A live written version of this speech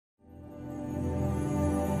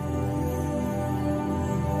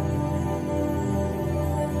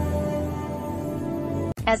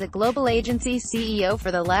As a global agency CEO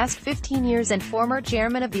for the last 15 years and former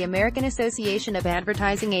chairman of the American Association of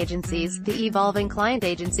Advertising Agencies, the evolving client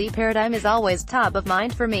agency paradigm is always top of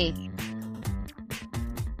mind for me.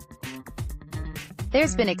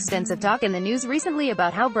 There's been extensive talk in the news recently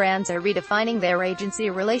about how brands are redefining their agency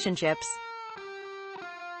relationships.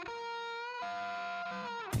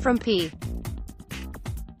 From P.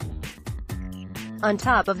 On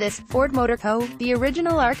top of this, Ford Motor Co., the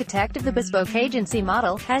original architect of the bespoke agency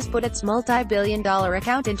model, has put its multi-billion-dollar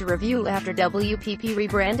account into review after WPP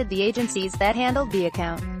rebranded the agencies that handled the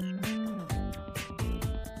account.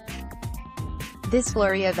 This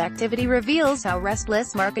flurry of activity reveals how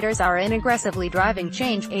restless marketers are in aggressively driving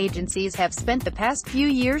change. Agencies have spent the past few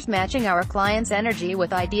years matching our clients' energy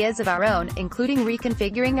with ideas of our own, including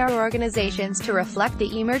reconfiguring our organizations to reflect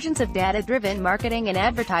the emergence of data-driven marketing and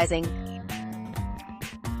advertising.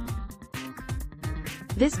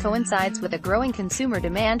 This coincides with a growing consumer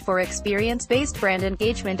demand for experience-based brand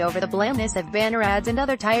engagement over the blandness of banner ads and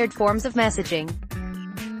other tired forms of messaging.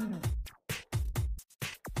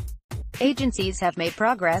 Agencies have made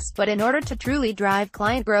progress, but in order to truly drive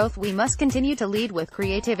client growth we must continue to lead with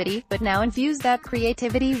creativity, but now infuse that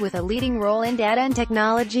creativity with a leading role in data and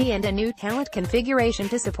technology and a new talent configuration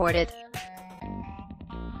to support it.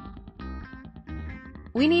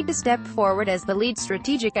 We need to step forward as the lead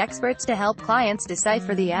strategic experts to help clients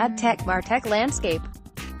decipher the ad tech martech landscape.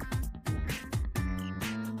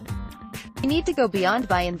 We need to go beyond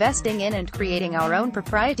by investing in and creating our own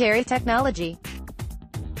proprietary technology.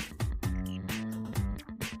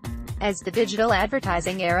 As the digital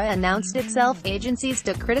advertising era announced itself, agencies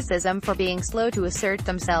took criticism for being slow to assert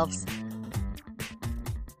themselves.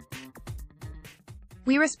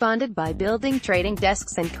 We responded by building trading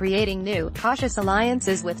desks and creating new, cautious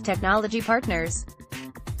alliances with technology partners.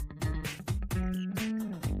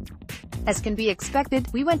 As can be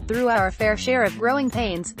expected, we went through our fair share of growing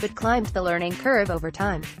pains, but climbed the learning curve over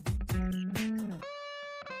time.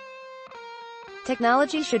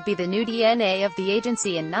 Technology should be the new DNA of the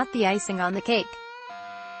agency and not the icing on the cake.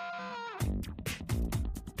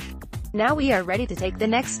 Now we are ready to take the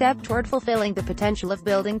next step toward fulfilling the potential of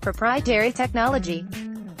building proprietary technology.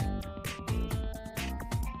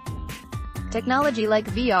 Technology like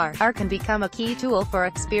VR can become a key tool for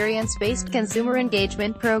experience-based consumer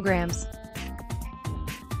engagement programs.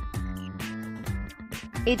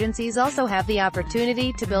 Agencies also have the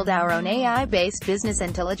opportunity to build our own AI-based business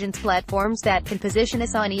intelligence platforms that can position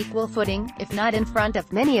us on equal footing, if not in front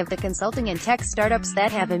of many of the consulting and tech startups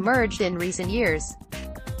that have emerged in recent years.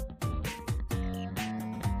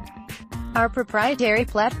 Our proprietary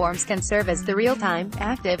platforms can serve as the real-time,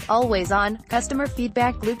 active, always-on, customer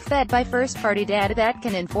feedback loop fed by first-party data that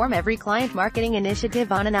can inform every client marketing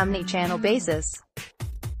initiative on an omni-channel basis.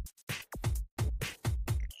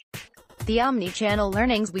 The omni-channel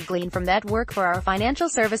learnings we glean from that work for our financial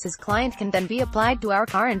services client can then be applied to our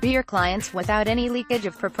car and beer clients without any leakage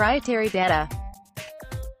of proprietary data.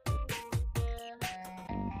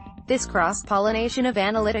 This cross-pollination of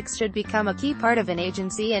analytics should become a key part of an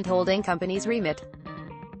agency and holding company's remit.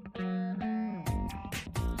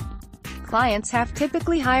 Clients have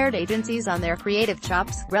typically hired agencies on their creative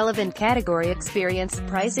chops, relevant category experience,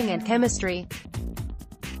 pricing and chemistry.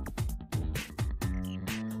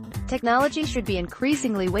 Technology should be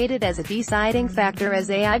increasingly weighted as a deciding factor as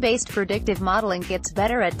AI-based predictive modeling gets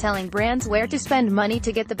better at telling brands where to spend money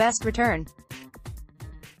to get the best return.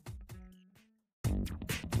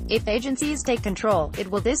 If agencies take control,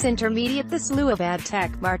 it will disintermediate the slew of ad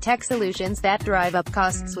tech, martech solutions that drive up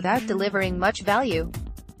costs without delivering much value.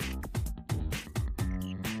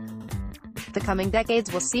 The coming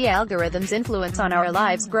decades will see algorithms' influence on our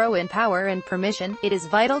lives grow in power and permission. It is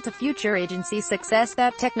vital to future agency success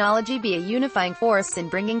that technology be a unifying force in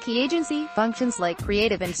bringing key agency functions like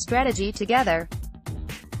creative and strategy together.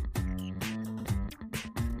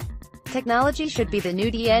 Technology should be the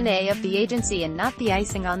new DNA of the agency and not the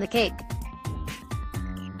icing on the cake.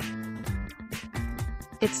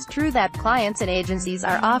 It's true that clients and agencies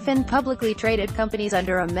are often publicly traded companies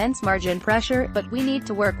under immense margin pressure, but we need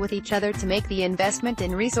to work with each other to make the investment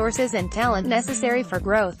in resources and talent necessary for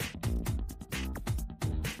growth.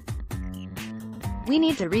 We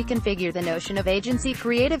need to reconfigure the notion of agency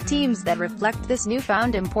creative teams that reflect this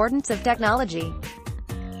newfound importance of technology.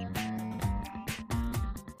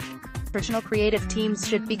 Professional creative teams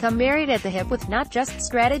should become married at the hip with not just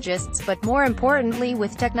strategists but more importantly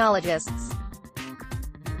with technologists.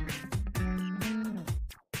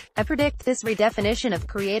 I predict this redefinition of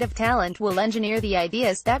creative talent will engineer the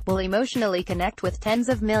ideas that will emotionally connect with tens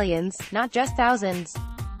of millions, not just thousands.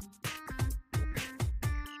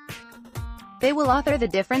 They will author the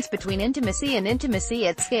difference between intimacy and intimacy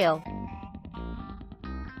at scale.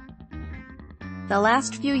 The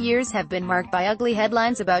last few years have been marked by ugly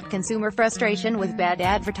headlines about consumer frustration with bad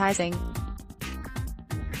advertising.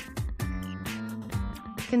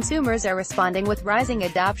 Consumers are responding with rising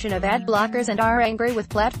adoption of ad blockers and are angry with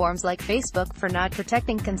platforms like Facebook for not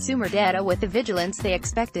protecting consumer data with the vigilance they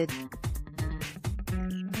expected.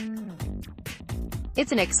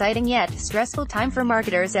 It's an exciting yet stressful time for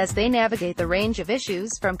marketers as they navigate the range of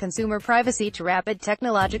issues from consumer privacy to rapid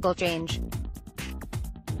technological change.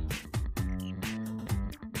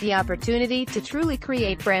 The opportunity to truly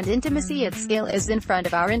create brand intimacy at scale is in front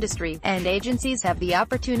of our industry, and agencies have the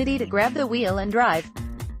opportunity to grab the wheel and drive.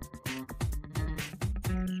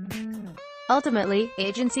 Ultimately,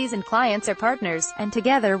 agencies and clients are partners, and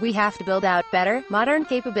together we have to build out better, modern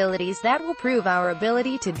capabilities that will prove our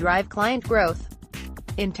ability to drive client growth.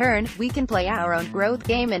 In turn, we can play our own growth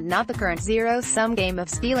game and not the current zero-sum game of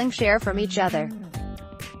stealing share from each other.